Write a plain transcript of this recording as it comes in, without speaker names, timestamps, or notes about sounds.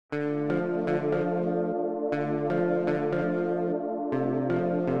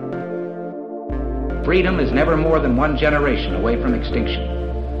freedom is never more than one generation away from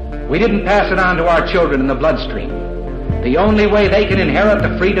extinction. We didn't pass it on to our children in the bloodstream. The only way they can inherit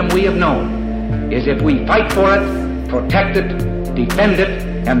the freedom we have known is if we fight for it, protect it, defend it,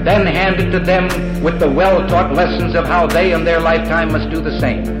 and then hand it to them with the well-taught lessons of how they in their lifetime must do the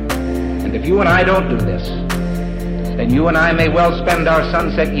same. And if you and I don't do this, then you and I may well spend our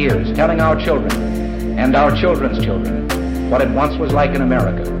sunset years telling our children and our children's children what it once was like in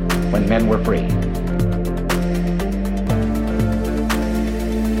America when men were free.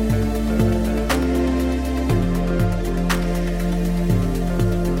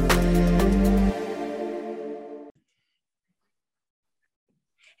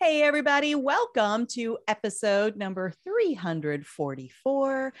 Hey, everybody. Welcome to episode number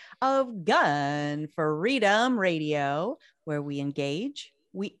 344 of Gun Freedom Radio, where we engage,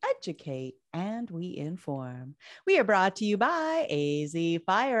 we educate, and we inform. We are brought to you by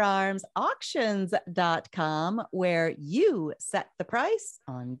azfirearmsauctions.com, where you set the price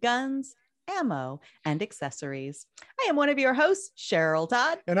on guns, ammo, and accessories. I am one of your hosts, Cheryl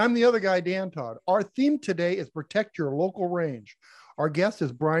Todd. And I'm the other guy, Dan Todd. Our theme today is Protect Your Local Range. Our guest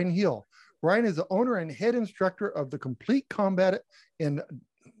is Brian Hill. Brian is the owner and head instructor of the Complete Combat in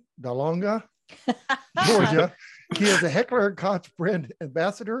Dahlonega, Georgia. He is a Heckler & Koch brand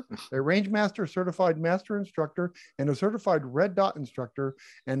ambassador, a range master, certified master instructor, and a certified red dot instructor,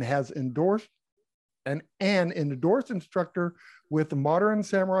 and has endorsed an endorsed instructor with the Modern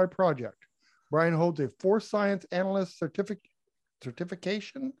Samurai Project. Brian holds a Force Science Analyst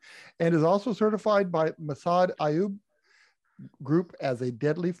certification and is also certified by Masad Ayub Group as a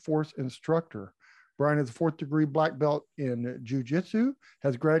deadly force instructor. Brian is a 4th degree black belt in jiu-jitsu,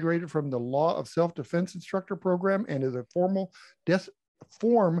 has graduated from the Law of Self-Defense Instructor Program, and is a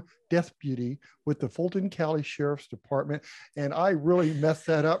form deputy with the Fulton County Sheriff's Department. And I really messed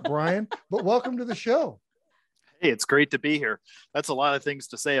that up, Brian, but welcome to the show. Hey, it's great to be here. That's a lot of things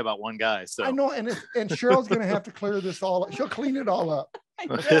to say about one guy. So I know, and Cheryl's going to have to clear this all up. She'll clean it all up. I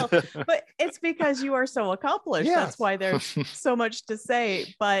know, but it's because you are so accomplished. Yes. That's why there's so much to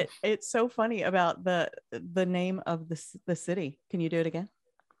say. But it's so funny about the name of the city. Can you do it again?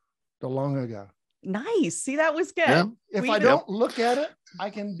 Dahlonega. Nice. See, that was good. Yeah. If I don't look at it,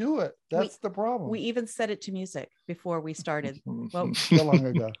 I can do it. That's the problem. We even set it to music before we started. Well,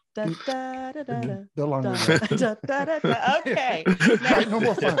 Dahlonega. da, da, da, da, da, Dahlonega. da, da, da, da. Okay. Right, no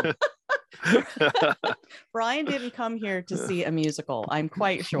more fun. Brian didn't come here to see a musical, I'm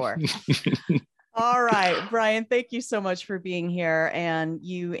quite sure. All right, Brian, thank you so much for being here. And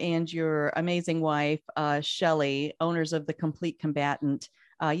you and your amazing wife, Shelly, owners of the Complete Combatant,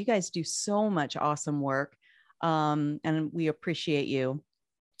 you guys do so much awesome work, and we appreciate you.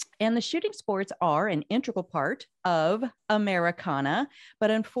 And the shooting sports are an integral part of Americana,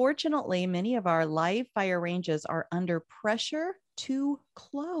 but unfortunately, many of our live fire ranges are under pressure to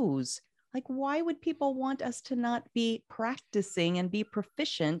close. Like, why would people want us to not be practicing and be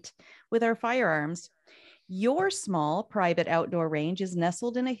proficient with our firearms? Your small private outdoor range is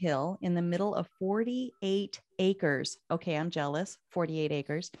nestled in a hill in the middle of 48 acres. Okay, I'm jealous, 48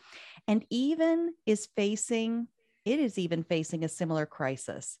 acres. And it is even facing a similar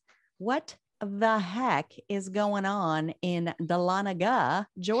crisis. What the heck is going on in Dahlonega,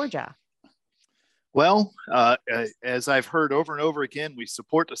 Georgia? well, as I've heard over and over again, we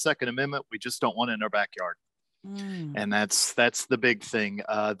support the Second Amendment. We just don't want it in our backyard. And that's the big thing.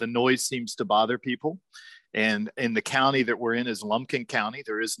 The noise seems to bother people. And in the county that we're in is Lumpkin County.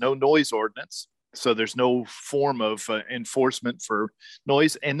 There is no noise ordinance. So there's no form of enforcement for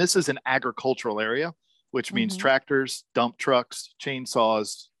noise. And this is an agricultural area, which means tractors, dump trucks,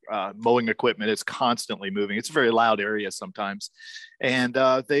 chainsaws, mowing equipment is constantly moving. It's a very loud area sometimes. And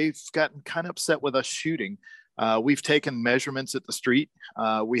they've gotten kind of upset with us shooting. We've taken measurements at the street.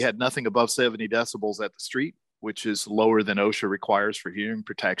 We had nothing above 70 decibels at the street, which is lower than OSHA requires for hearing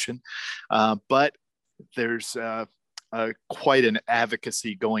protection. But there's quite an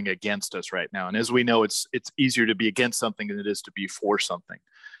advocacy going against us right now. And as we know, it's easier to be against something than it is to be for something.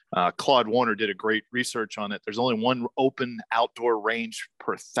 Claude Warner did a great research on it. There's only one open outdoor range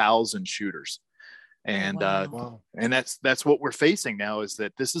per 1,000 shooters. And and that's what we're facing now, is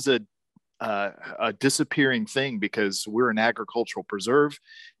that this is a disappearing thing, because we're an agricultural preserve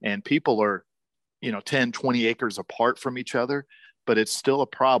and people are, 10, 20 acres apart from each other, but it's still a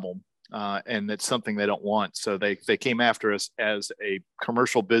problem. And it's something they don't want. So they came after us as a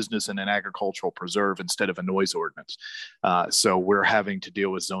commercial business and an agricultural preserve instead of a noise ordinance. So we're having to deal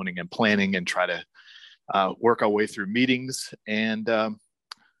with zoning and planning and try to work our way through meetings. And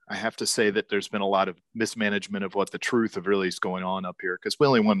I have to say that there's been a lot of mismanagement of what the truth of really is going on up here, because we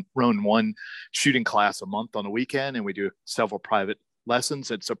only run one shooting class a month on the weekend, and we do several private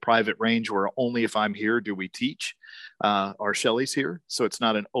lessons. It's a private range where only if I'm here do we teach. Our Shelley's here, so it's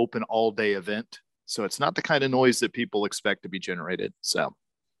not an open all-day event. So it's not the kind of noise that people expect to be generated. So,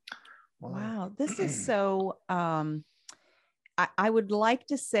 wow, this is so. I would like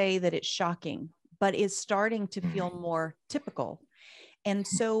to say that it's shocking, but it's starting to feel more typical. And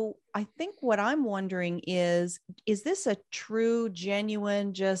so I think what I'm wondering is this a true,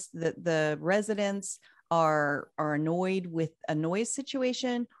 genuine, just that the residents are annoyed with a noise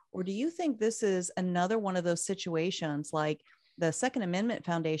situation? Or do you think this is another one of those situations like the Second Amendment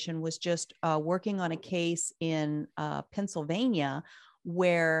Foundation was just working on a case in Pennsylvania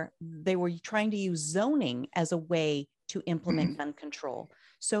where they were trying to use zoning as a way to implement gun control?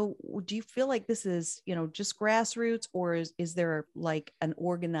 So do you feel like this is, just grassroots, or is there like an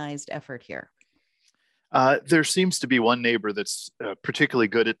organized effort here? There seems to be one neighbor that's particularly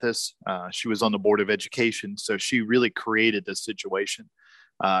good at this. She was on the Board of Education, so she really created this situation.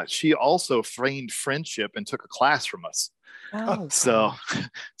 She also feigned friendship and took a class from us. Oh, so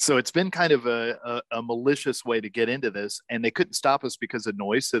it's been kind of a malicious way to get into this, and they couldn't stop us because of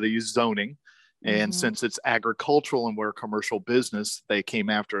noise. So they used zoning. And since it's agricultural and we're a commercial business, they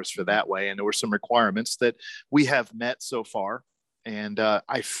came after us for that way. And there were some requirements that we have met so far. And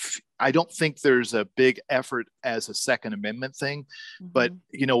I don't think there's a big effort as a Second Amendment thing, but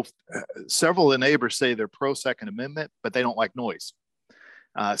several of the neighbors say they're pro Second Amendment, but they don't like noise.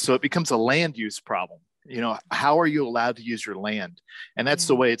 So it becomes a land use problem. How are you allowed to use your land? And that's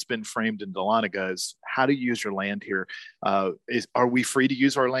the way it's been framed in Dahlonega is how to use your land here. Are we free to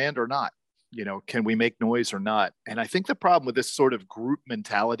use our land or not? Can we make noise or not? And I think the problem with this sort of group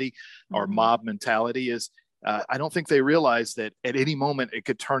mentality or mob mentality is I don't think they realize that at any moment it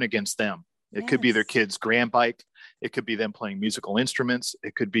could turn against them. It could be their kid's grand bike. It could be them playing musical instruments.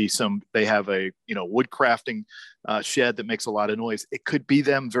 It could be they have a, wood crafting shed that makes a lot of noise. It could be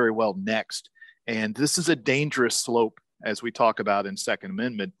them very well next. And this is a dangerous slope, as we talk about in Second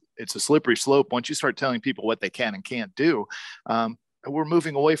Amendment. It's a slippery slope. Once you start telling people what they can and can't do, we're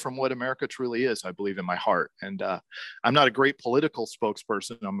moving away from what America truly is, I believe in my heart. And I'm not a great political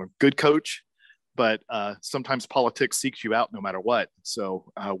spokesperson. I'm a good coach, but sometimes politics seeks you out no matter what.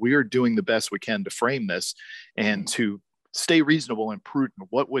 So we are doing the best we can to frame this and to stay reasonable and prudent.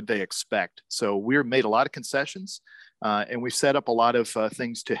 What would they expect? So we're made a lot of concessions and we've set up a lot of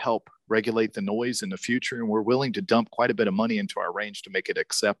things to help regulate the noise in the future. And we're willing to dump quite a bit of money into our range to make it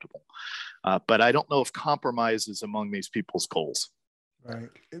acceptable. But I don't know if compromise is among these people's goals. Right.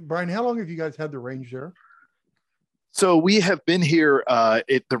 Brian, how long have you guys had the range there? So we have been here,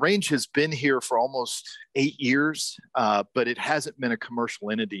 the range has been here for almost 8 years, but it hasn't been a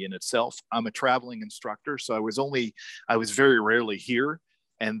commercial entity in itself. I'm a traveling instructor, so I was very rarely here.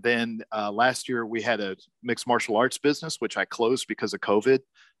 And then last year we had a mixed martial arts business, which I closed because of COVID.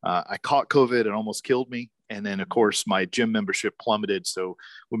 I caught COVID and almost killed me. And then of course my gym membership plummeted. So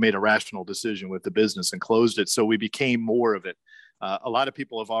we made a rational decision with the business and closed it. So we became more of it. A lot of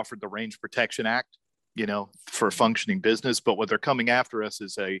people have offered the Range Protection Act, for a functioning business, but what they're coming after us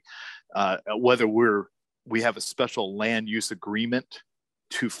is whether we have a special land use agreement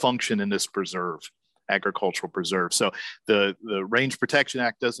to function in this agricultural preserve. So the Range Protection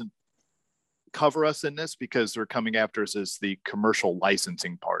Act doesn't cover us in this because they're coming after us as the commercial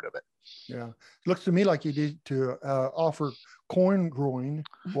licensing part of it. Yeah, it looks to me like you need to offer corn growing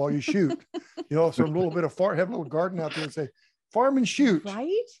while you shoot. So a little bit of have a little garden out there and say, farm and shoot. Right?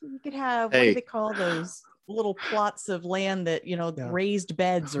 You could have, what do they call those little plots of land that, raised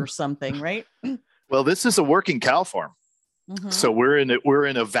beds or something, right? Well, this is a working cow farm. So we're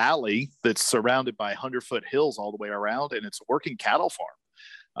in a valley that's surrounded by 100-foot hills all the way around, and it's a working cattle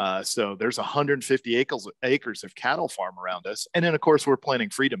farm. So there's 150 acres of cattle farm around us. And then of course we're planting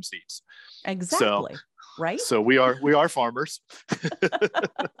freedom seeds. Exactly. Right. So we are farmers.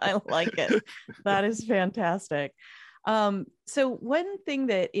 I like it. That is fantastic. So one thing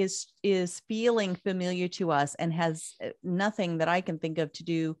that is feeling familiar to us and has nothing that I can think of to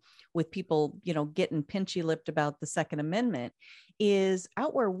do with people, getting pinchy lipped about the Second Amendment is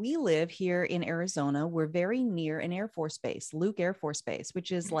out where we live here in Arizona. We're very near an Air Force base, Luke Air Force Base,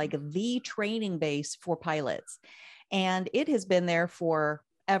 which is like the training base for pilots. And it has been there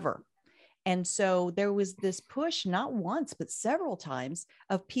forever. And so there was this push, not once, but several times,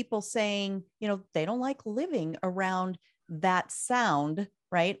 of people saying, they don't like living around that sound,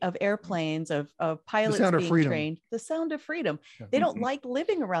 right, of airplanes, of pilots being trained, the sound of freedom. Yeah. They don't like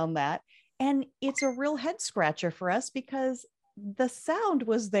living around that. And it's a real head scratcher for us because the sound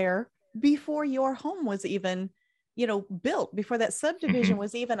was there before your home was even, built, before that subdivision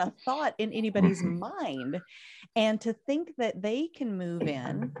was even a thought in anybody's mind. And to think that they can move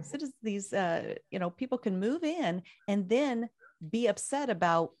in, these, people can move in and then be upset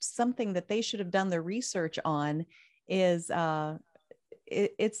about something that they should have done their research on is,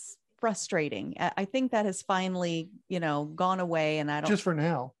 it's frustrating. I think that has finally, gone away. And I don't, just for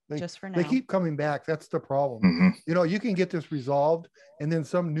now, just for now, they keep coming back. That's the problem. You can get this resolved, and then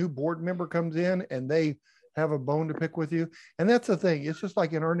some new board member comes in and they have a bone to pick with you. And that's the thing. It's just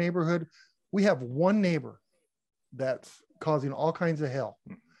like in our neighborhood, we have one neighbor that's causing all kinds of hell.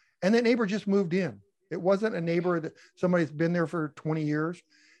 And that neighbor just moved in. It wasn't a neighbor that somebody's been there for 20 years.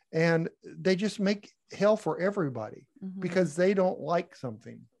 And they just make hell for everybody because they don't like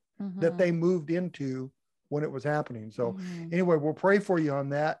something that they moved into when it was happening. So anyway, we'll pray for you on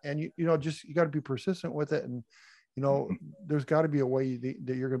that. And you got to be persistent with it. And, there's got to be a way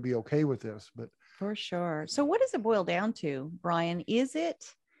that you're going to be okay with this, but for sure. So what does it boil down to, Brian? Is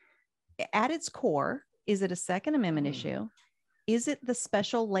it at its core, is it a Second Amendment issue? Is it the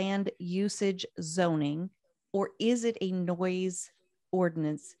special land usage zoning, or is it a noise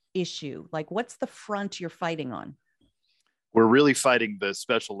ordinance issue? Like, what's the front you're fighting on? We're really fighting the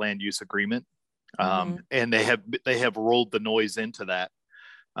special land use agreement. And they have rolled the noise into that.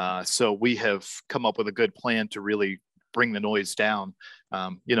 So we have come up with a good plan to really bring the noise down.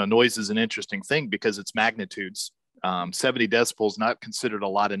 Noise is an interesting thing because it's magnitudes. 70 decibels not considered a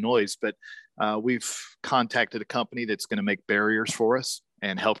lot of noise, but we've contacted a company that's going to make barriers for us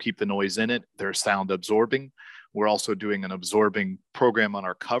and help keep the noise in it. They're sound absorbing. We're also doing an absorbing program on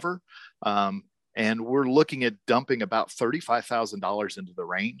our cover. And we're looking at dumping about $35,000 into the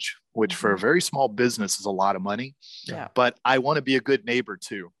range, which for a very small business is a lot of money. Yeah. But I want to be a good neighbor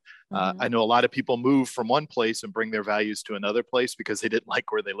too. I know a lot of people move from one place and bring their values to another place because they didn't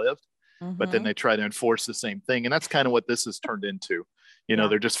like where they lived, but then they try to enforce the same thing. And that's kind of what this has turned into.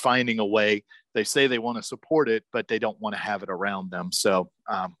 They're just finding a way. They say they want to support it, but they don't want to have it around them. So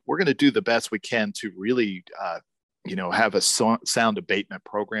we're going to do the best we can to really, have a sound abatement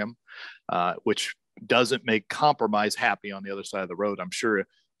program, which doesn't make compromise happy on the other side of the road, I'm sure,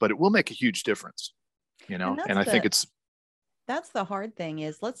 but it will make a huge difference, and I think that's the hard thing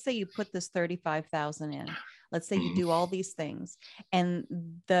is, let's say you put this 35,000 in, let's say you do all these things, and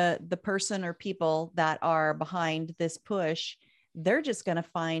the person or people that are behind this push, they're just going to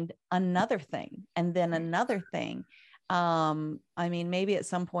find another thing and then another thing. Maybe at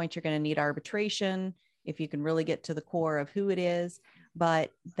some point you're going to need arbitration if you can really get to the core of who it is.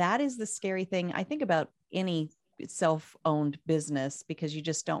 But that is the scary thing, I think, about any self-owned business, because you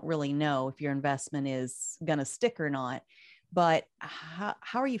just don't really know if your investment is going to stick or not. But how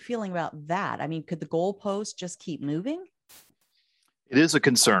are you feeling about that? Could the goalpost just keep moving? It is a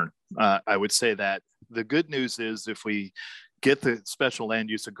concern. I would say that the good news is if we get the special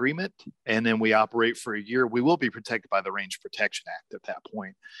land use agreement and then we operate for a year, we will be protected by the Range Protection Act at that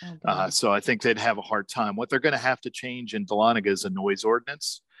point. So I think they'd have a hard time. What they're going to have to change in Dahlonega is a noise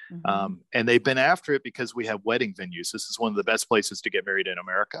ordinance. And they've been after it because we have wedding venues. This is one of the best places to get married in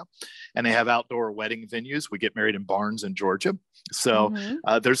America. And they have outdoor wedding venues. We get married in barns in Georgia. So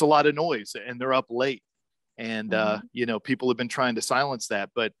there's a lot of noise and they're up late. And, people have been trying to silence that.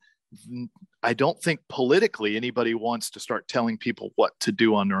 But I don't think politically anybody wants to start telling people what to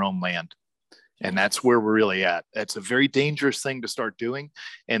do on their own land. And that's where we're really at. That's a very dangerous thing to start doing.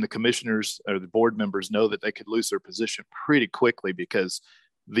 And the commissioners or the board members know that they could lose their position pretty quickly because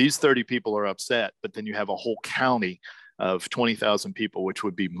these 30 people are upset, but then you have a whole county of 20,000 people, which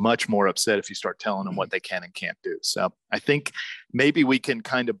would be much more upset if you start telling them what they can and can't do. So I think maybe we can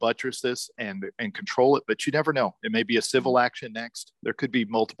kind of buttress this and control it, but you never know. It may be a civil action next. There could be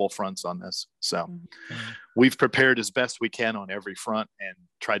multiple fronts on this. So we've prepared as best we can on every front and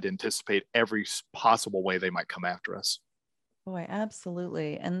tried to anticipate every possible way they might come after us. Boy,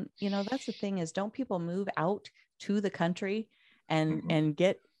 absolutely. And, that's the thing is, don't people move out to the country and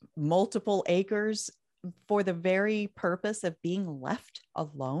get multiple acres for the very purpose of being left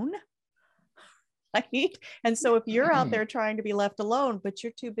alone? Right? And so if you're out there trying to be left alone, but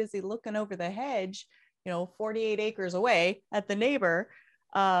you're too busy looking over the hedge, 48 acres away at the neighbor,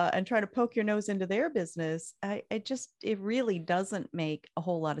 and trying to poke your nose into their business, it really doesn't make a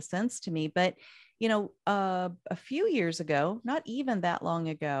whole lot of sense to me. But, a few years ago, not even that long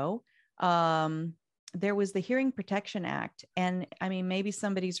ago, there was the Hearing Protection Act. And maybe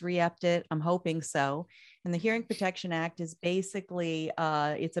somebody's re-upped it. I'm hoping so. And the Hearing Protection Act is basically,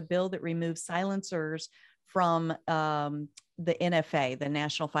 it's a bill that removes silencers from the NFA, the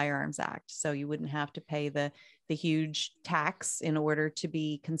National Firearms Act. So you wouldn't have to pay the the huge tax in order to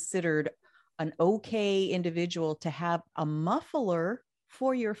be considered an okay individual to have a muffler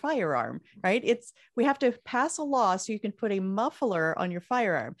for your firearm, right? We have to pass a law so you can put a muffler on your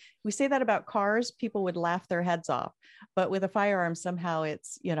firearm. We say that about cars, people would laugh their heads off, but with a firearm, somehow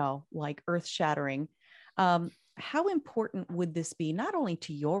it's, like earth shattering. How important would this be, not only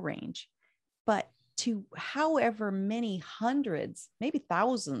to your range, but to however many hundreds, maybe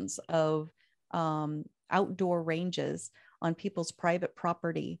thousands of outdoor ranges on people's private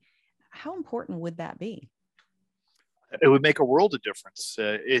property? How important would that be? It would make a world of difference.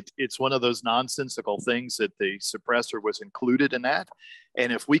 It's one of those nonsensical things that the suppressor was included in that.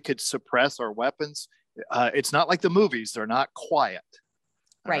 And if we could suppress our weapons, it's not like the movies. They're not quiet.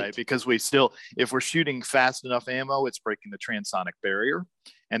 Right. Because if we're shooting fast enough ammo, it's breaking the transonic barrier.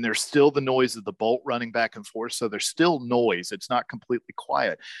 And there's still the noise of the bolt running back and forth. So there's still noise. It's not completely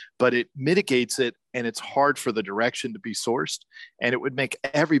quiet, but it mitigates it. And it's hard for the direction to be sourced. And it would make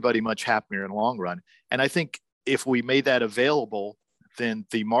everybody much happier in the long run. And I think if we made that available, then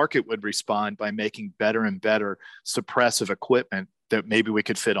the market would respond by making better and better suppressive equipment that maybe we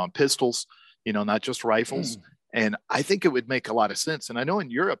could fit on pistols, not just rifles. And I think it would make a lot of sense. And I know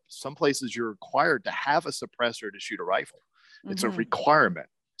in Europe, some places you're required to have a suppressor to shoot a rifle. It's a requirement.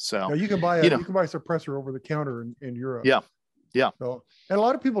 So you can buy a suppressor over the counter in Europe. Yeah. Yeah. So, and a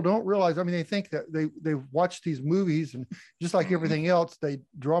lot of people don't realize, they think that they watch these movies, and just like everything else, they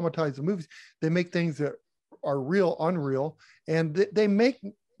dramatize the movies. They make things that are real unreal, and they make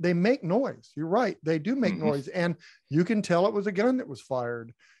noise. You're right, they do make noise, and you can tell it was a gun that was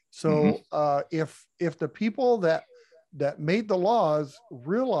fired. So if the people that made the laws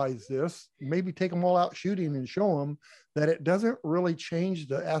realize this, maybe take them all out shooting and show them that it doesn't really change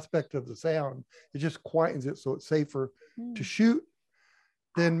the aspect of the sound, it just quietens it so it's safer to shoot,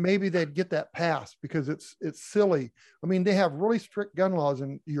 then maybe they'd get that passed, because it's silly. They have really strict gun laws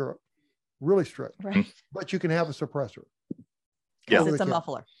in Europe, really strict, right? But you can have a suppressor. Because it's a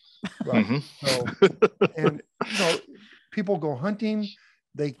muffler. Right. So, and people go hunting.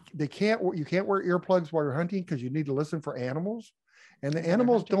 You can't wear earplugs while you're hunting, because you need to listen for animals, and the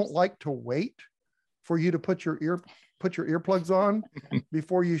animals don't like to wait for you to put your earplugs on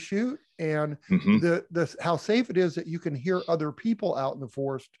before you shoot. And how safe it is that you can hear other people out in the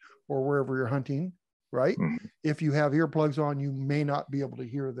forest or wherever you're hunting, right? If you have earplugs on, you may not be able to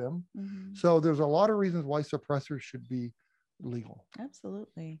hear them. So there's a lot of reasons why suppressors should be legal.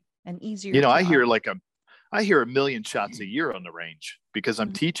 Absolutely. And easier. I hear 1 million shots a year on the range, because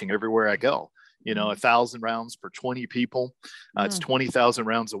I'm teaching everywhere I go. 1,000 rounds per 20 people. It's 20,000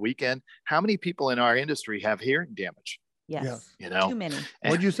 rounds a weekend. How many people in our industry have hearing damage? Yes. Too many.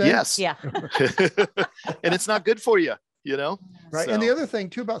 What'd you say? Yes. Yeah. And it's not good for you, Right. So. And the other thing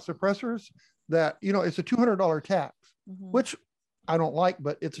too about suppressors, that, it's a $200 tax, which I don't like,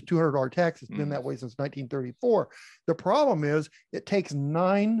 but it's a $200 tax. It's been that way since 1934. The problem is it takes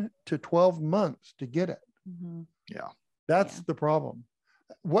 9 to 12 months to get it. Yeah. That's the problem.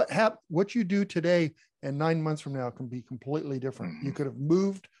 What you do today and 9 months from now can be completely different. You could have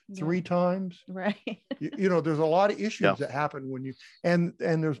moved 3 times. Right. There's a lot of issues that happen when you, and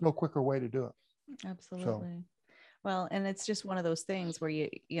there's no quicker way to do it. Absolutely. So. Well, and it's just one of those things where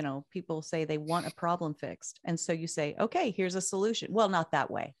people say they want a problem fixed. And so you say, okay, here's a solution. Well, not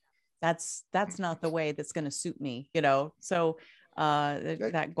that way. That's not the way that's going to suit me, So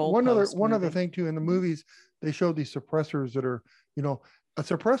that goal. One other thing too, in the movies, they show these suppressors that are, a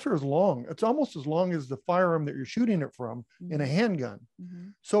suppressor is long. It's almost as long as the firearm that you're shooting it from in a handgun.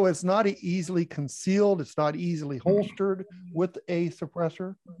 So it's not easily concealed. It's not easily holstered with a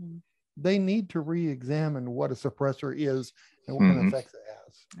suppressor. They need to re-examine what a suppressor is and what kind of effects it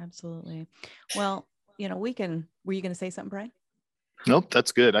has. Absolutely. Well, were you going to say something, Brian? Nope,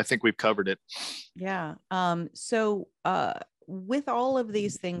 that's good. I think we've covered it. Yeah. So with all of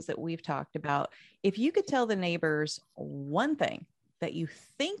these things that we've talked about, if you could tell the neighbors one thing that you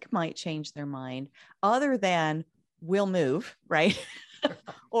think might change their mind, other than we'll move, right?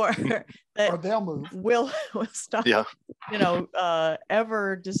 or they'll move. We'll stop,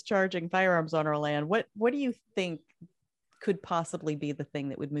 ever discharging firearms on our land. What do you think could possibly be the thing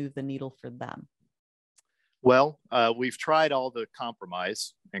that would move the needle for them? Well, we've tried all the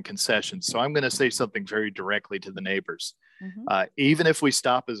compromise and concessions. So I'm going to say something very directly to the neighbors. Even if we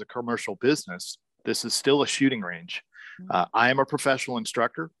stop as a commercial business, this is still a shooting range. I am a professional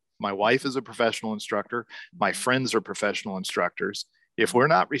instructor. My wife is a professional instructor. My friends are professional instructors. If we're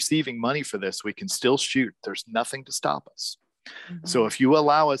not receiving money for this, we can still shoot. There's nothing to stop us. So if you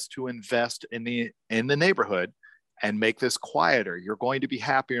allow us to invest in the neighborhood and make this quieter, you're going to be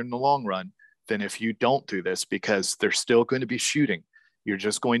happier in the long run than if you don't do this, because they're still going to be shooting. You're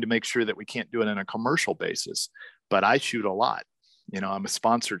just going to make sure that we can't do it on a commercial basis. But I shoot a lot. I'm a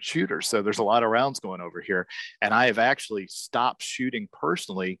sponsored shooter, so there's a lot of rounds going over here. And I have actually stopped shooting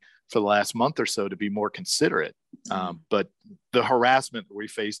personally for the last month or so to be more considerate. But the harassment that we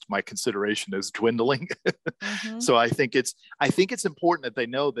faced, my consideration is dwindling. So I think it's important that they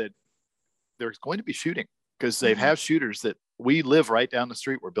know that there's going to be shooting, because they have shooters that we live right down the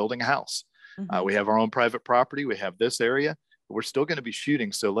street. We're building a house. We have our own private property. We have this area. We're still going to be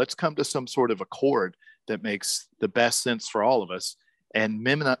shooting. So let's come to some sort of accord that makes the best sense for all of us and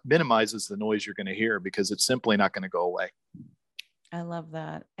minimizes the noise you're going to hear, because it's simply not going to go away. I love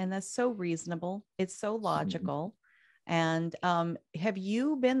that. And that's so reasonable. It's so logical. And have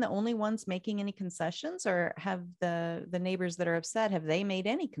you been the only ones making any concessions, or have the neighbors that are upset, have they made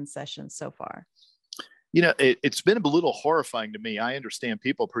any concessions so far? It's been a little horrifying to me. I understand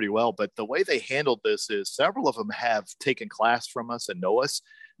people pretty well, but the way they handled this is several of them have taken class from us and know us.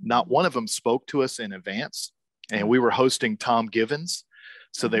 Not one of them spoke to us in advance. And we were hosting Tom Givens.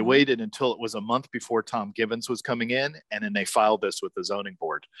 So they waited until it was a month before Tom Givens was coming in. And then they filed this with the zoning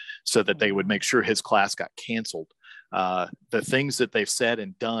board so that they would make sure his class got canceled. The things that they've said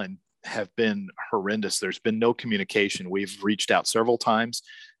and done have been horrendous. There's been no communication. We've reached out several times.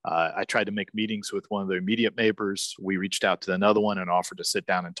 I tried to make meetings with one of the immediate neighbors. We reached out to another one and offered to sit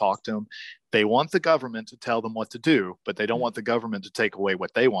down and talk to them. They want the government to tell them what to do, but they don't want the government to take away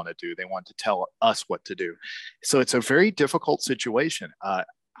what they want to do. They want to tell us what to do. So it's a very difficult situation.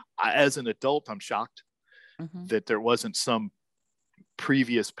 As an adult, I'm shocked that there wasn't some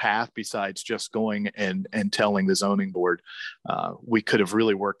previous path besides just going and telling the zoning board. We could have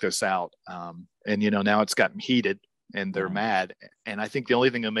really worked this out. And now it's gotten heated and they're mad. And I think the only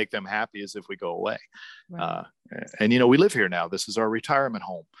thing that'll make them happy is if we go away. And we live here now. This is our retirement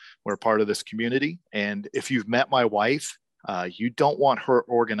home. We're part of this community. And if you've met my wife, you don't want her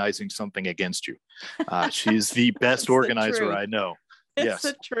organizing something against you. She's the best organizer I know. It's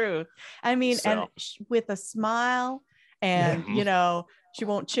the truth. I mean, and with a smile, and she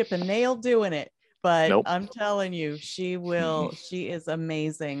won't chip a nail doing it, but I'm telling you, she will. She is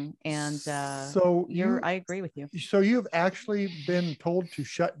amazing. And I agree with you. So you've actually been told to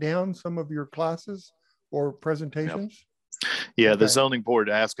shut down some of your classes or presentations? Yeah, the zoning board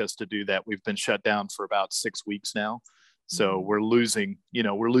asked us to do that. We've been shut down for about 6 weeks now. So we're losing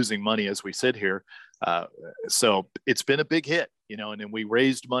money as we sit here. So it's been a big hit, and then we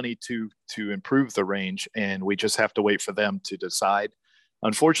raised money to improve the range, and we just have to wait for them to decide.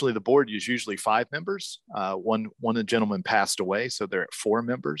 Unfortunately, the board is usually 5 members. One gentleman passed away, so they're at 4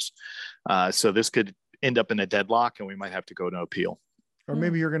 members. So this could end up in a deadlock, and we might have to go to appeal. Or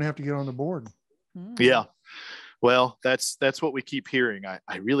maybe you're going to have to get on the board. Yeah. Well, that's what we keep hearing.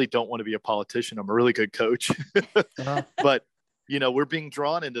 I really don't want to be a politician. I'm a really good coach, but we're being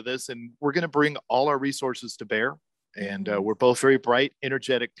drawn into this, and we're going to bring all our resources to bear. And we're both very bright,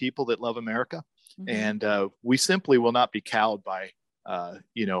 energetic people that love America. And we simply will not be cowed by,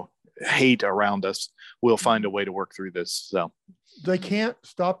 hate around us. We'll find a way to work through this. So they can't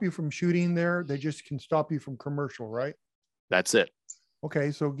stop you from shooting there. They just can stop you from commercial, right? That's it.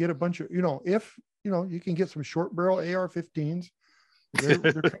 Okay. So get a bunch of, if, you can get some short barrel AR-15s.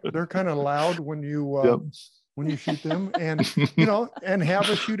 They're kind of loud when you shoot them, and and have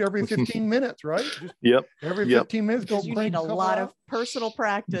us shoot every 15 minutes, right? Just every 15 minutes. Go. You need a lot of personal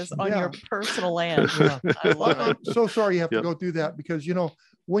practice on your personal land. I love it. I'm so sorry you have to go through that, because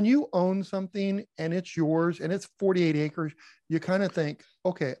when you own something and it's yours and it's 48 acres, you kind of think,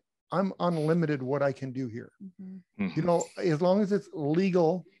 okay, I'm unlimited what I can do here. As long as it's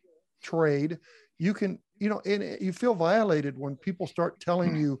legal trade, you can, and you feel violated when people start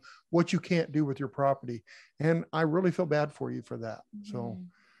telling you what you can't do with your property. And I really feel bad for you for that. So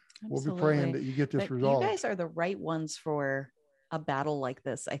we'll be praying that you get this resolved. You guys are the right ones for a battle like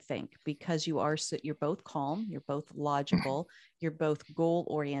this, I think, because you're both calm, you're both logical, you're both goal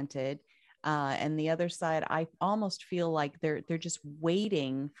oriented. And the other side, I almost feel like they're just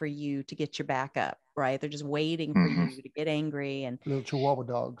waiting for you to get your back up, right? They're just waiting for you to get angry. And little Chihuahua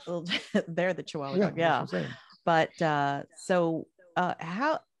dogs. They're the Chihuahua dog, yeah. But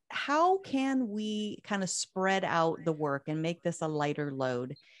how can we kind of spread out the work and make this a lighter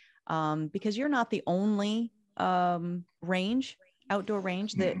load? Because you're not the only outdoor range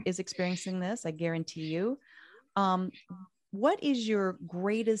that is experiencing this, I guarantee you. What is your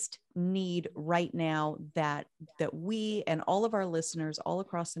greatest need right now that we and all of our listeners all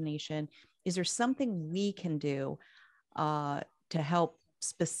across the nation, is there something we can do to help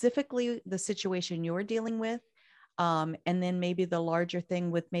specifically the situation you're dealing with, And then maybe the larger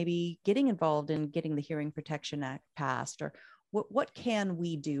thing with maybe getting involved in getting the Hearing Protection Act passed, or what can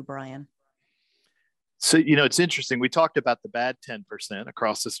we do, Brian? So, you know, it's interesting. We talked about the bad 10%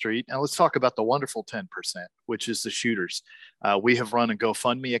 across the street. Now let's talk about the wonderful 10%, which is the shooters. We have run a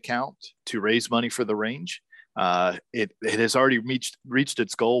GoFundMe account to raise money for the range. It has already reached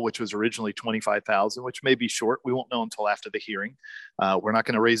its goal, which was originally 25,000, which may be short. We won't know until after the hearing. We're not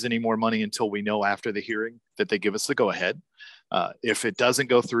going to raise any more money until we know after the hearing that they give us the go ahead. If it doesn't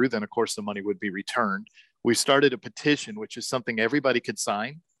go through, then of course the money would be returned. We started a petition, which is something everybody could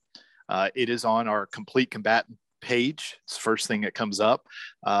sign. It is on our Complete Combatant page. It's the first thing that comes up.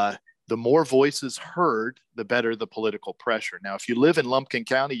 The more voices heard, the better the political pressure. Now, if you live in Lumpkin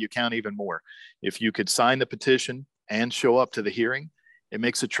County, you count even more. If you could sign the petition and show up to the hearing, it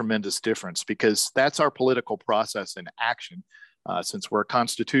makes a tremendous difference, because that's our political process in action. Since we're a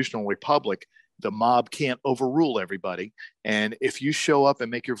constitutional republic, the mob can't overrule everybody. And if you show up and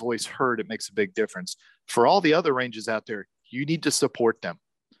make your voice heard, it makes a big difference. For all the other ranges out there, you need to support them.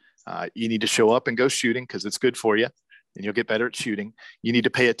 You need to show up and go shooting, because it's good for you and you'll get better at shooting. You need to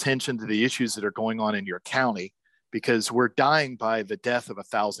pay attention to the issues that are going on in your county, because we're dying by the death of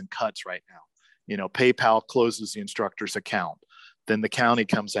 1,000 cuts right now. You know, PayPal closes the instructor's account, then the county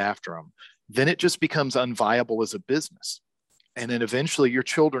comes after them. Then it just becomes unviable as a business. And then eventually your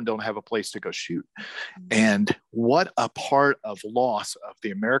children don't have a place to go shoot. And what a part of loss of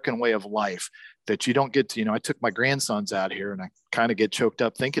the American way of life that you don't get to. You know, I took my grandsons out here and I kind of get choked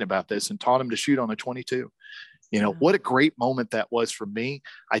up thinking about this, and taught them to shoot on a 22. You know, what a great moment that was for me.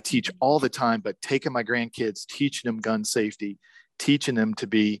 I teach all the time, but taking my grandkids, teaching them gun safety, teaching them to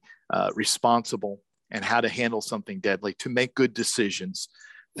be responsible and how to handle something deadly, to make good decisions.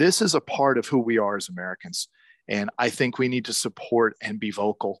 This is a part of who we are as Americans. And I think we need to support and be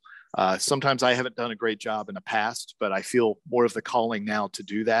vocal. Sometimes I haven't done a great job in the past, but I feel more of the calling now to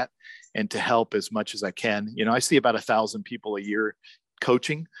do that and to help as much as I can. You know, I see about 1,000 people a year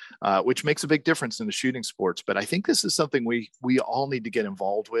coaching, which makes a big difference in the shooting sports. But I think this is something we all need to get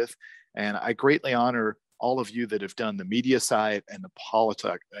involved with. And I greatly honor all of you that have done the media side and the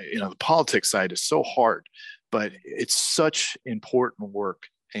politics. You know, the politics side is so hard, but it's such important work,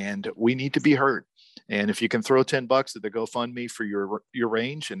 and we need to be heard. And if you can throw $10 at the GoFundMe for your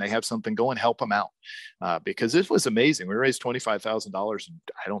range, and they have something going, help them out, because this was amazing. We raised $25,000 in,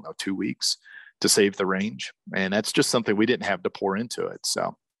 I don't know, 2 weeks to save the range. And that's just something we didn't have to pour into it.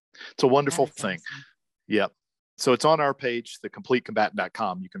 So it's a wonderful thing. Awesome. Yep. So it's on our page,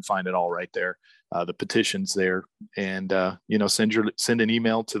 thecompletecombatant.com. You can find it all right there. The petition's there, and, you know, send an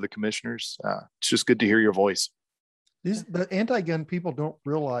email to the commissioners. It's just good to hear your voice. The anti-gun people don't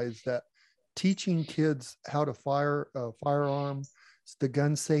realize that teaching kids how to fire a firearm, the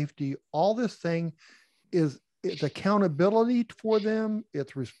gun safety, all this thing it's accountability for them.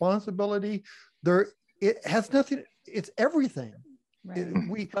 It's responsibility. It has nothing. It's everything. Right.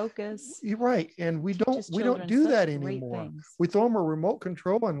 We focus. You're right. And we don't do that anymore. We throw them a remote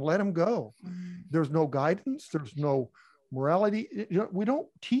control and let them go. There's no guidance. There's no morality. You know, we don't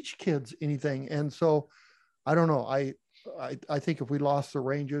teach kids anything. And so I don't know. I think if we lost the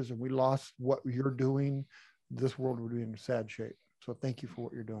ranges and we lost what you're doing, this world would be in sad shape. So thank you for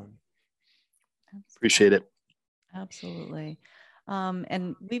what you're doing. Appreciate it. Absolutely.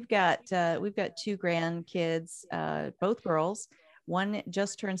 And we've got 2 grandkids, both girls. One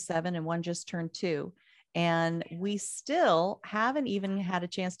just turned 7 and one just turned 2. And we still haven't even had a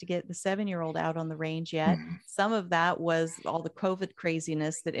chance to get the 7-year-old out on the range yet. Some of that was all the COVID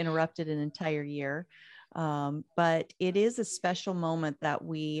craziness that interrupted an entire year. But it is a special moment that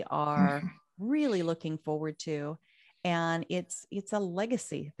we are really looking forward to. And it's a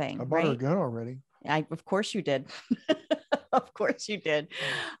legacy thing. I bought her a gun already. Of course you did. Of course you did.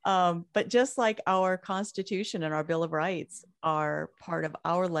 But just like our Constitution and our Bill of Rights are part of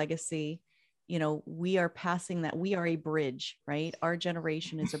our legacy, you know, we are passing that. We are a bridge, right? Our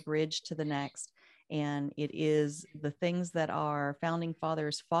generation is a bridge to the next. And it is the things that our founding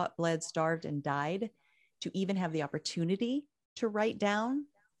fathers fought, bled, starved, and died to even have the opportunity to write down,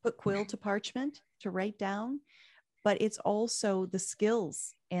 put quill to parchment, to write down. But it's also the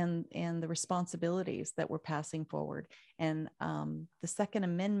skills and the responsibilities that we're passing forward. And the Second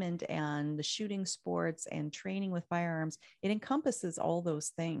Amendment and the shooting sports and training with firearms, it encompasses all those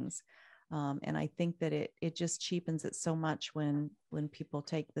things. And I think that it just cheapens it so much when people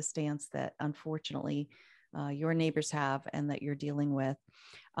take the stance that unfortunately your neighbors have and that you're dealing with.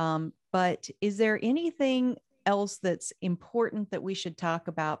 But is there anything else that's important that we should talk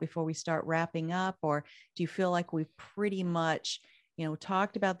about before we start wrapping up? Or do you feel like we've pretty much,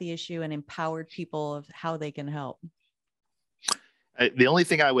 talked about the issue and empowered people of how they can help. The only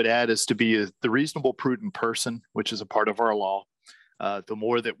thing I would add is to be the reasonable, prudent person, which is a part of our law. The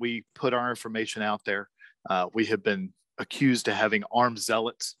more that we put our information out there, we have been accused of having armed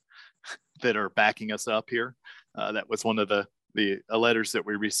zealots that are backing us up here. That was one of the letters that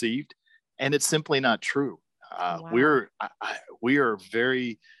we received, and it's simply not true. Wow. We are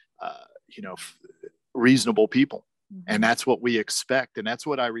very, reasonable people. And that's what we expect. And that's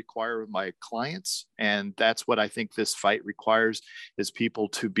what I require of my clients. And that's what I think this fight requires, is people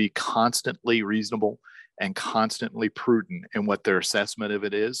to be constantly reasonable and constantly prudent in what their assessment of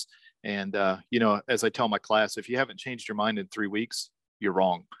it is. And, as I tell my class, if you haven't changed your mind in 3 weeks, you're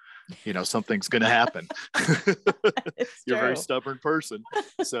wrong. Something's going to happen. You're a very stubborn person.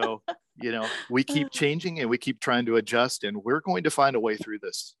 So, we keep changing and we keep trying to adjust, and we're going to find a way through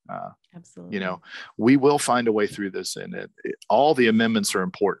this. Absolutely. We will find a way through this, and all the amendments are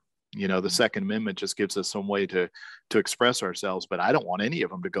important. The Second Amendment just gives us some way to express ourselves, but I don't want any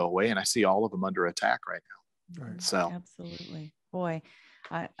of them to go away. And I see all of them under attack right now. Right. So absolutely. Boy,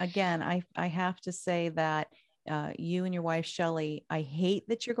 I have to say that you and your wife, Shelley, I hate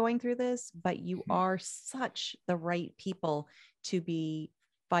that you're going through this, but you are such the right people to be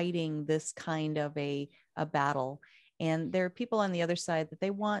fighting this kind of a battle. And there are people on the other side that they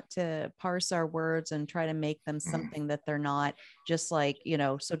want to parse our words and try to make them something that they're not, just like,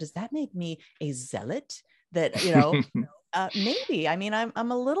 so does that make me a zealot? That, maybe, I mean,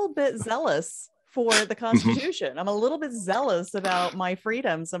 I'm a little bit zealous for the Constitution. I'm a little bit zealous about my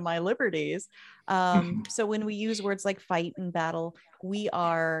freedoms and my liberties. So when we use words like fight and battle, we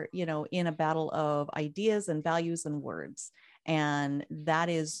are, in a battle of ideas and values and words. And that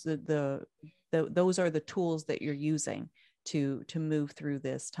is those are the tools that you're using to move through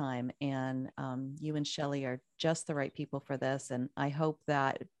this time. And you and Shelley are just the right people for this. And I hope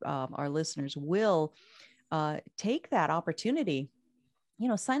that our listeners will take that opportunity.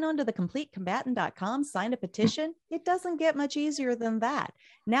 Sign on to thecompletecombatant.com, sign a petition. It doesn't get much easier than that.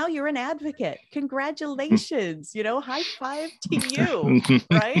 Now you're an advocate. Congratulations. High five to you,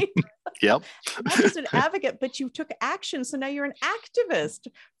 right? Yep. Not just an advocate, but you took action. So now you're an activist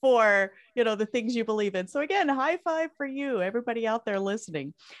for, the things you believe in. So again, high five for you, everybody out there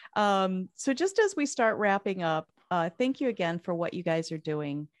listening. So just as we start wrapping up, thank you again for what you guys are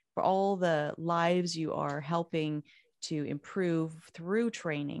doing, for all the lives you are helping to improve through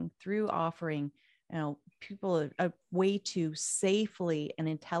training, through offering, people a way to safely and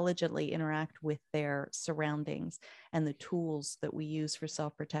intelligently interact with their surroundings and the tools that we use for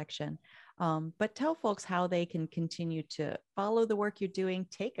self-protection. But tell folks how they can continue to follow the work you're doing,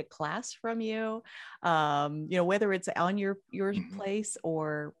 take a class from you, whether it's on your place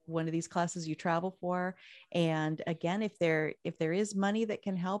or one of these classes you travel for. And again, if there is money that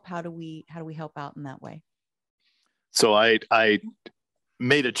can help, how do we help out in that way? So I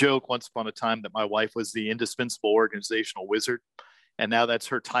made a joke once upon a time that my wife was the indispensable organizational wizard, and now that's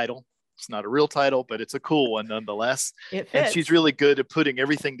her title. It's not a real title, but it's a cool one nonetheless. It fits. And she's really good at putting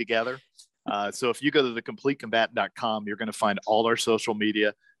everything together. So if you go to thecompletecombatant.com, you're going to find all our social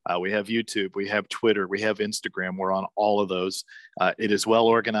media. We have YouTube, we have Twitter, we have Instagram. We're on all of those. It is well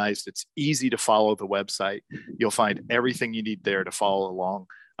organized. It's easy to follow the website. You'll find everything you need there to follow along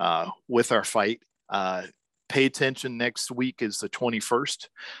with our fight. Pay attention. Next week is the 21st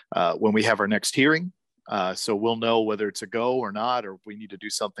when we have our next hearing. So we'll know whether it's a go or not, or if we need to do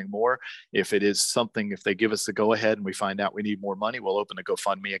something more. If it is something, if they give us the go ahead and we find out we need more money, we'll open a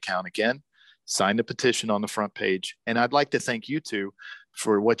GoFundMe account again, sign the petition on the front page. And I'd like to thank you two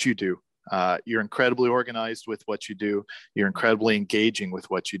for what you do. You're incredibly organized with what you do. You're incredibly engaging with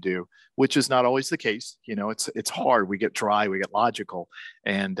what you do, which is not always the case. It's hard. We get dry, we get logical,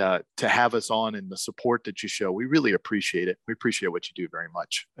 and to have us on and the support that you show, we really appreciate it. We appreciate what you do very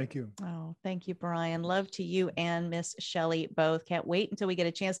much. Thank you. Oh, thank you, Brian. Love to you and Miss Shelley both. Can't wait until we get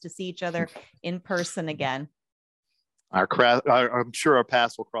a chance to see each other in person again. I'm sure our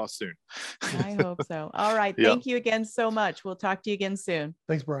paths will cross soon. I hope so. All right. Yep. Thank you again so much. We'll talk to you again soon.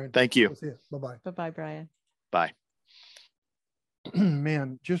 Thanks, Brian. Thank you. We'll see you. Bye-bye. Bye-bye, Brian. Bye.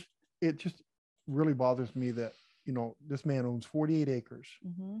 Man, it just really bothers me that, this man owns 48 acres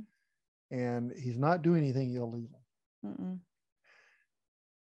and he's not doing anything illegal.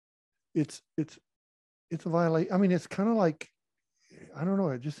 It's a violation. I mean, it's kind of like, I don't know,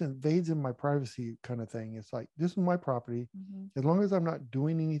 it just invades in my privacy kind of thing. It's like, this is my property. As long as I'm not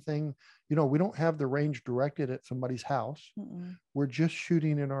doing anything, we don't have the range directed at somebody's house. We're just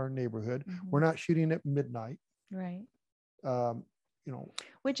shooting in our neighborhood. We're not shooting at midnight. Right.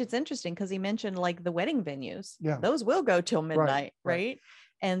 Which it's interesting because he mentioned like the wedding venues. Yeah. Those will go till midnight, right?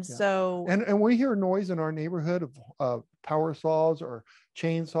 And so and we hear noise in our neighborhood of power saws or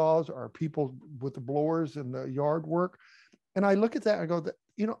chainsaws or people with the blowers and the yard work. And I look at that and I go,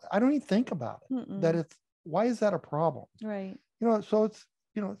 I don't even think about it. That why is that a problem? Right. So it's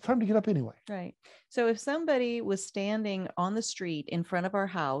time to get up anyway. Right. So if somebody was standing on the street in front of our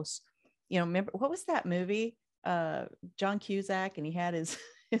house, remember, what was that movie? John Cusack, and he had his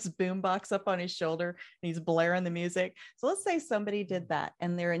boombox up on his shoulder and he's blaring the music. So let's say somebody did that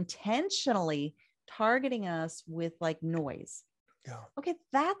and they're intentionally targeting us with like noise. Yeah. Okay.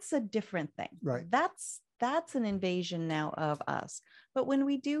 That's a different thing. Right. That's an invasion now of us. But when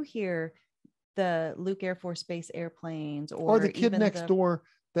we do hear the Luke Air Force Base airplanes or the kid next door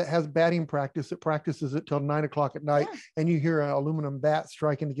that has batting practice that practices it till 9 o'clock at night, and you hear an aluminum bat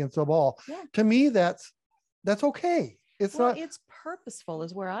striking against the ball. Yeah. To me, that's okay. It's purposeful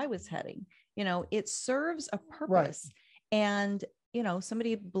is where I was heading. It serves a purpose. Right. And,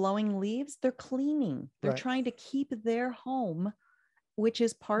 somebody blowing leaves, they're cleaning. They're trying to keep their home, which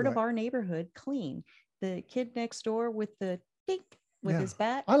is part of our neighborhood, clean. The kid next door with the dink with his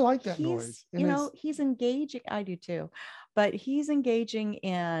bat. I like that noise. He's engaging. I do too, but he's engaging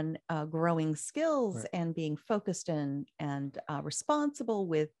in growing skills and being focused and responsible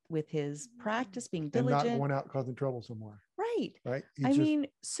with his practice, being diligent, and not going out causing trouble somewhere. Right.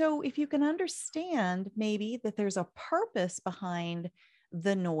 So if you can understand maybe that there's a purpose behind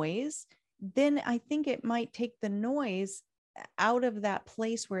the noise, then I think it might take the noise out of that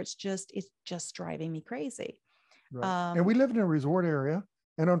place where it's just driving me crazy. Right. And we live in a resort area,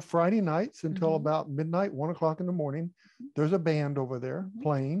 and on Friday nights until about midnight, 1 o'clock in the morning, there's a band over there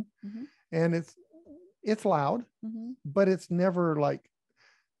playing, and it's loud, but it's never like.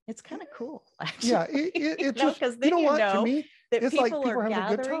 It's kind of cool, actually. Yeah, it's just because then to me, it's like people are having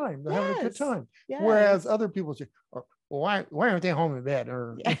a good time. They're having a good time. Whereas other people say, "Why aren't they home in bed?"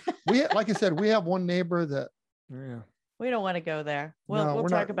 Or like I said, we have one neighbor that. Yeah. We don't want to go there. We'll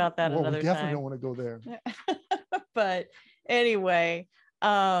talk about that another time. We definitely don't want to go there. But anyway,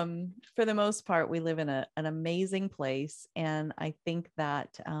 for the most part, we live in an amazing place. And I think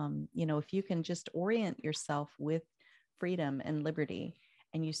that, if you can just orient yourself with freedom and liberty,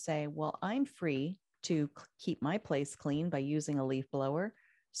 and you say, well, I'm free to keep my place clean by using a leaf blower.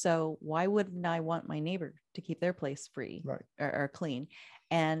 So why wouldn't I want my neighbor to keep their place free or clean?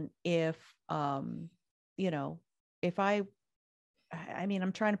 And if I'm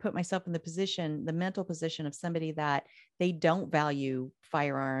trying to put myself in the mental position of somebody that they don't value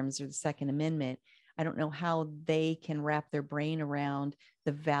firearms or the Second Amendment. I don't know how they can wrap their brain around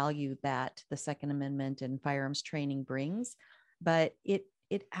the value that the Second Amendment and firearms training brings, but it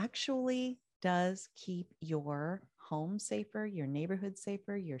actually does keep your home safer, your neighborhood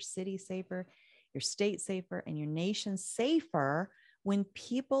safer, your city safer, your state safer, and your nation safer when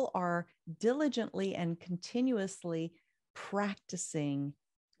people are diligently and continuously practicing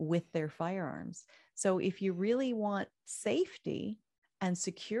with their firearms. So if you really want safety and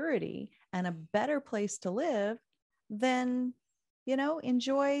security and a better place to live, then,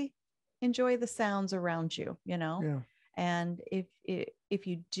 enjoy the sounds around you, And if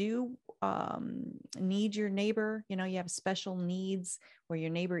you do need your neighbor, you have special needs where your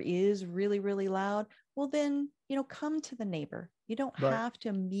neighbor is really, really loud, well, then, come to the neighbor. You don't have to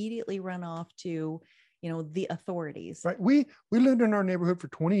immediately run off to, the authorities. Right. We lived in our neighborhood for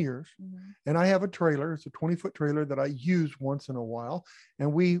 20 years, and I have a trailer. It's a 20-foot trailer that I use once in a while.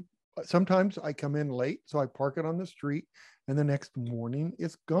 And sometimes I come in late, so I park it on the street, and the next morning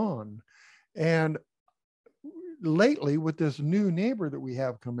it's gone. And lately, with this new neighbor that we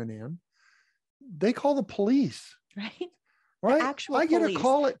have coming in, they call the police. Right. Actual I get police. a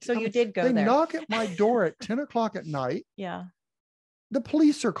call at. So you did go there. They there. knock at my door at 10 o'clock at night. Yeah. The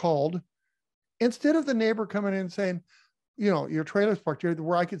police are called instead of the neighbor coming in and saying, your trailer's parked here,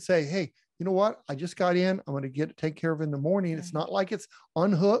 where I could say, hey, you know what? I just got in. I'm going to take care of it in the morning. It's not like it's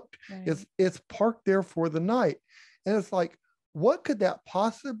unhooked. It's parked there for the night. And it's like, what could that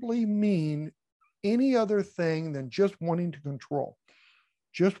possibly mean? Any other thing than just wanting to control,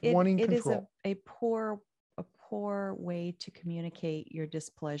 wanting control. It is a poor way to communicate your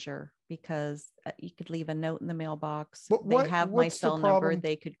displeasure, because you could leave a note in the mailbox. They have my cell number.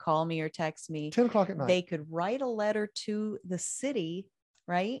 They could call me or text me. 10 o'clock at night. They could write a letter to the city,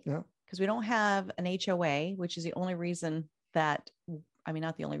 right? Yeah. Because we don't have an HOA, which is the only reason that,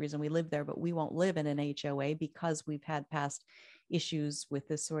 not the only reason we live there, but we won't live in an HOA because we've had past issues with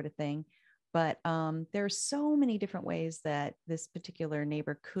this sort of thing. But there are so many different ways that this particular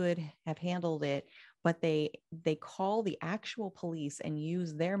neighbor could have handled it but they call the actual police and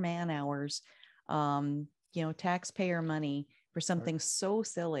use their man hours, taxpayer money for something so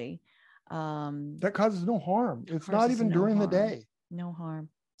silly. That causes no harm. It's not even during the day. No harm.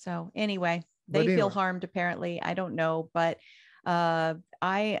 So anyway, they feel harmed apparently. I don't know, but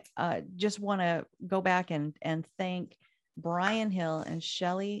I just want to go back and thank Brian Hill and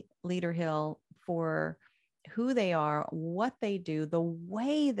Shelley Lederhill for who they are, what they do, the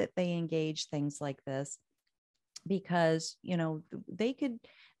way that they engage things like this, because, they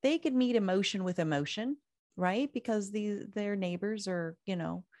could meet emotion with emotion, right? Because their neighbors are,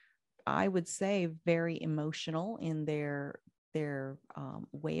 I would say very emotional in their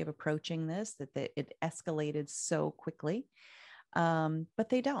way of approaching this, that it escalated so quickly. But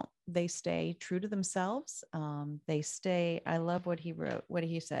they don't. They stay true to themselves. I love what he wrote, what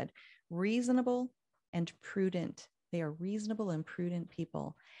he said, reasonable and prudent. They are reasonable and prudent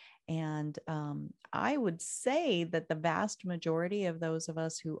people. And I would say that the vast majority of those of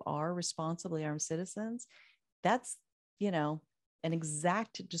us who are responsibly armed citizens, that's, an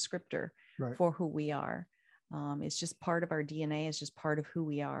exact descriptor for who we are. It's just part of our DNA. It's just part of who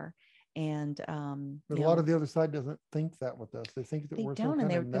we are. And but a lot of the other side doesn't think that with us. They think that we're don't, and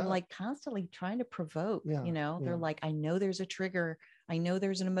they're like constantly trying to provoke. They're like, I know there's a trigger. I know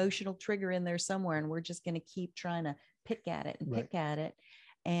there's an emotional trigger in there somewhere, and we're just going to keep trying to pick at it and pick at it.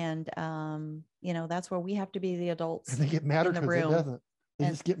 And that's where we have to be the adults. And they get madder because it doesn't. They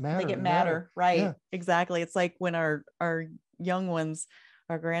just get madder. They get madder, right? Yeah. Exactly. It's like when our young ones,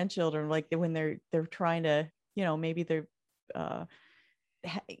 our grandchildren, like when they're trying to, maybe they're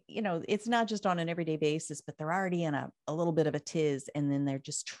it's not just on an everyday basis, but they're already in a little bit of a tiz, and then they're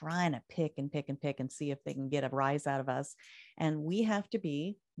just trying to pick and see if they can get a rise out of us. And we have to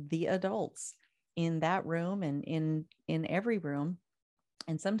be the adults in that room and in every room.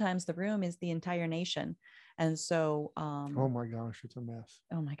 And sometimes the room is the entire nation. And so, oh my gosh, it's a mess.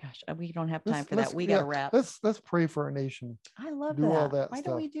 Oh my gosh, we don't have time for that. We got to wrap. Let's pray for our nation. I love do all that. Why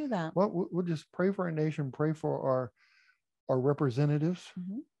stuff. don't we do that? Well, we'll just pray for our nation. Pray for our representatives.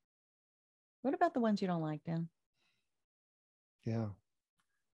 Mm-hmm. What about the ones you don't like, Dan? Yeah.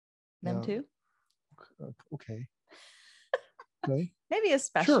 Them too? Okay. Okay. Maybe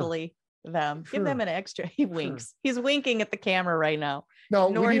especially them. Give them an extra. He winks. He's winking at the camera right now. No,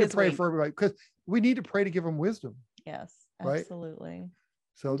 we need to pray for everybody, because we need to pray to give them wisdom. Yes, absolutely.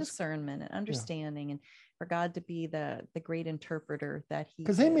 So discernment and understanding, and for God to be the great interpreter that he is.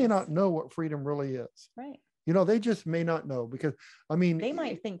 Because they may not know what freedom really is. Right. They just may not know, because they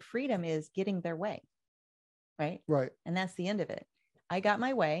might think freedom is getting their way. Right. Right. And that's the end of it. I got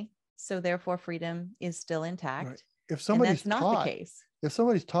my way, so therefore freedom is still intact. Right. If somebody's not taught, the case. If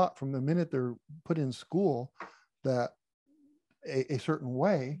somebody's taught from the minute they're put in school that a certain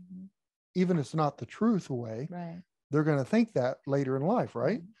way, even if it's not the truth way, they're going to think that later in life,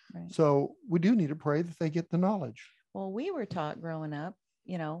 right? So we do need to pray that they get the knowledge. Well, we were taught growing up,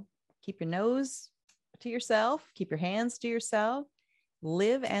 keep your nose to yourself, keep your hands to yourself,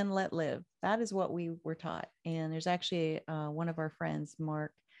 live and let live. That is what we were taught. And there's actually one of our friends,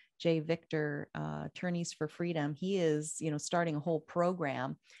 Mark J. Victor, Attorneys for Freedom. He is, starting a whole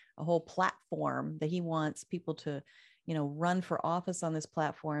program, a whole platform that he wants people to, run for office on this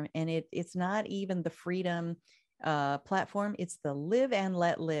platform. And it's not even the freedom platform. It's the live and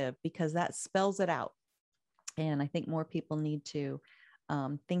let live, because that spells it out. And I think more people need to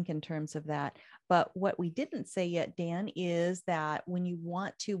think in terms of that. But what we didn't say yet, Dan, is that when you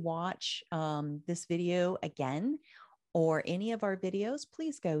want to watch this video again, or any of our videos,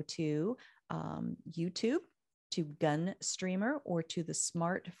 please go to YouTube, to GunStreamer, or to the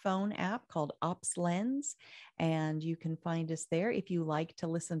smartphone app called OpsLens. And you can find us there. If you like to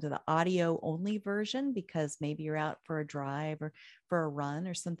listen to the audio only version, because maybe you're out for a drive or for a run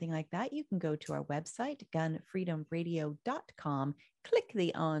or something like that, you can go to our website, gunfreedomradio.com, click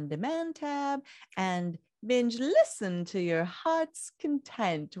the on demand tab, and binge listen to your heart's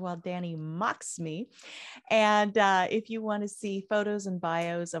content while Danny mocks me. And if you want to see photos and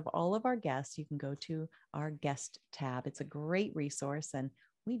bios of all of our guests, you can go to our guest tab. It's a great resource, and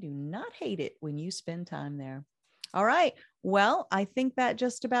we do not hate it when you spend time there. All right. Well, I think that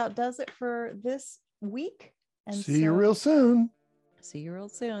just about does it for this week. And see you real soon. See you real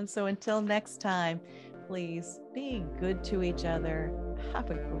soon. So until next time, please be good to each other. Have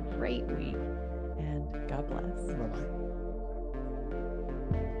a great week. God bless. Bye-bye.